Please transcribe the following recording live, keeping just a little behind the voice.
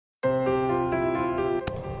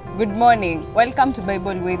Good morning. Welcome to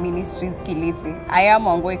Bible Way Ministries Kilifi. I am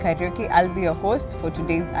Wangui Kariuki. I'll be your host for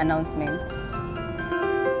today's announcements.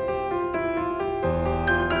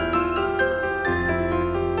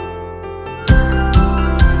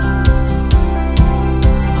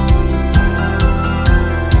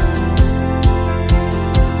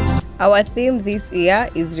 Our theme this year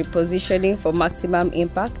is repositioning for maximum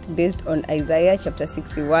impact based on Isaiah chapter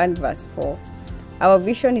 61 verse 4. Our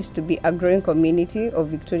vision is to be a growing community of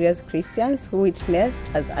victorious Christians who witness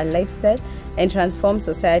as a lifestyle and transform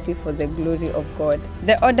society for the glory of God.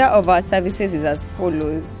 The order of our services is as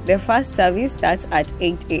follows. The first service starts at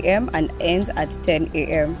 8 a.m. and ends at 10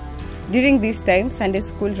 a.m. During this time, Sunday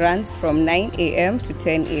school runs from 9 a.m. to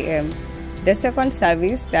 10 a.m. The second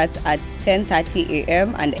service starts at 10:30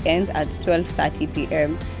 a.m. and ends at 12:30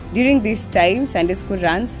 p.m. During this time, Sunday school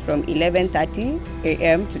runs from 11:30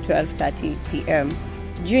 a.m. to 12:30 p.m.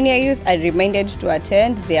 Junior youth are reminded to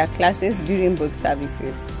attend their classes during both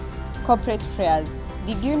services. Corporate prayers.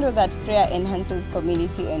 Did you know that prayer enhances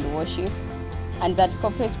community and worship, and that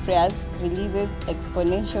corporate prayers releases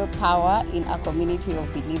exponential power in a community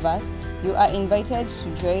of believers? You are invited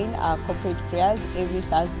to join our corporate prayers every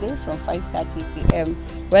Thursday from 5:30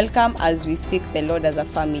 p.m. Welcome as we seek the Lord as a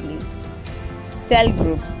family. Cell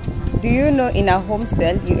groups. Do you know in a home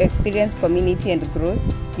cell you experience community and growth?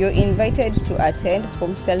 You're invited to attend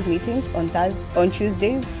home cell meetings on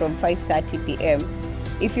Tuesdays from 5:30 p.m.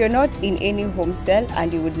 If you're not in any home cell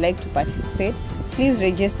and you would like to participate, please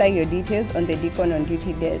register your details on the Deacon on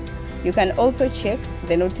Duty desk. You can also check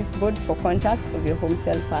the notice board for contact of your home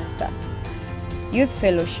cell pastor. Youth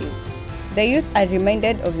Fellowship. The youth are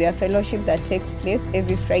reminded of their fellowship that takes place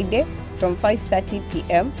every Friday from 5:30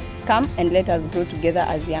 p.m. Come and let us grow together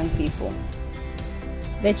as young people.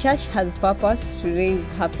 The church has purposed to raise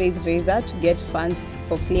her faith raiser to get funds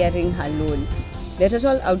for clearing her loan. The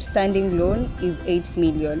total outstanding loan is 8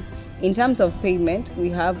 million. In terms of payment, we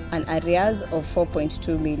have an arrears of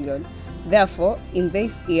 4.2 million. Therefore, in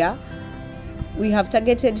this year, we have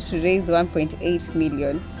targeted to raise 1.8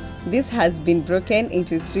 million. This has been broken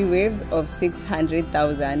into 3 waves of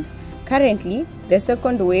 600,000. Currently, the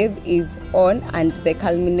second wave is on and the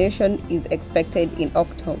culmination is expected in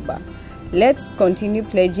October. Let's continue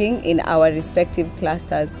pledging in our respective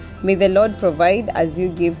clusters. May the Lord provide as you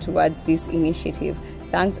give towards this initiative.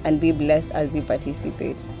 Thanks and be blessed as you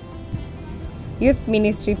participate. Youth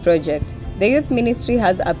Ministry Project. The youth ministry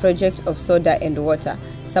has a project of soda and water.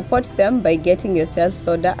 Support them by getting yourself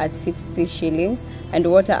soda at 60 shillings and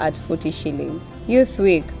water at 40 shillings. Youth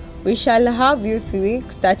Week. We shall have Youth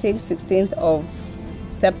Week starting 16th of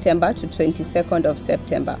September to 22nd of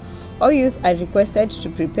September. All youth are requested to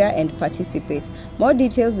prepare and participate. More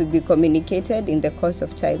details will be communicated in the course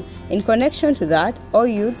of time. In connection to that, all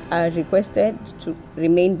youths are requested to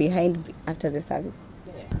remain behind after the service.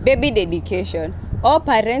 Baby dedication. All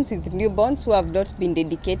parents with newborns who have not been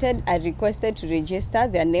dedicated are requested to register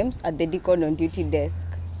their names at the Deacon on Duty desk.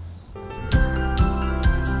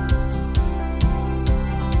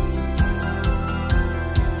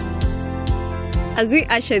 As we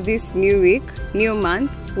usher this new week, new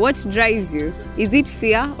month, what drives you? Is it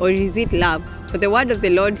fear or is it love? For the word of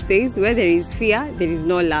the Lord says, where there is fear, there is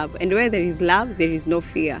no love. And where there is love, there is no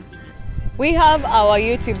fear. We have our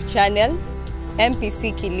YouTube channel,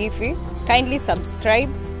 MPC Kilifi. Kindly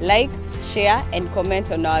subscribe, like, share, and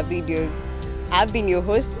comment on our videos. I've been your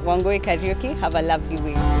host, Wangui Kariuki. Have a lovely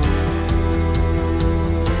week.